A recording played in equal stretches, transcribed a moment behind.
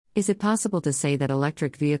Is it possible to say that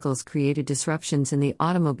electric vehicles created disruptions in the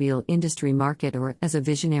automobile industry market, or as a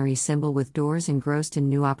visionary symbol with doors engrossed in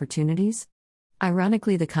new opportunities?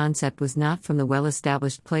 Ironically, the concept was not from the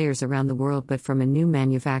well-established players around the world but from a new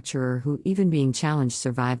manufacturer who, even being challenged,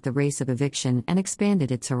 survived the race of eviction and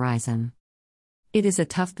expanded its horizon. It is a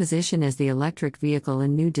tough position, as the electric vehicle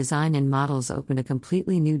and new design and models open a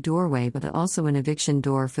completely new doorway but also an eviction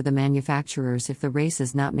door for the manufacturers if the race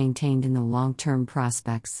is not maintained in the long-term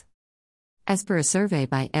prospects. As per a survey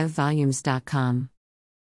by evvolumes.com,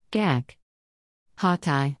 GAC,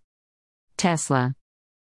 Hautai, Tesla,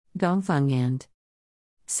 Dongfeng and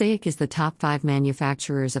SAIC is the top 5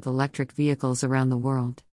 manufacturers of electric vehicles around the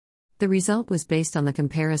world. The result was based on the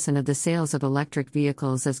comparison of the sales of electric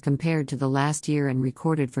vehicles as compared to the last year and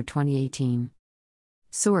recorded for 2018.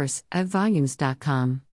 Source: evvolumes.com.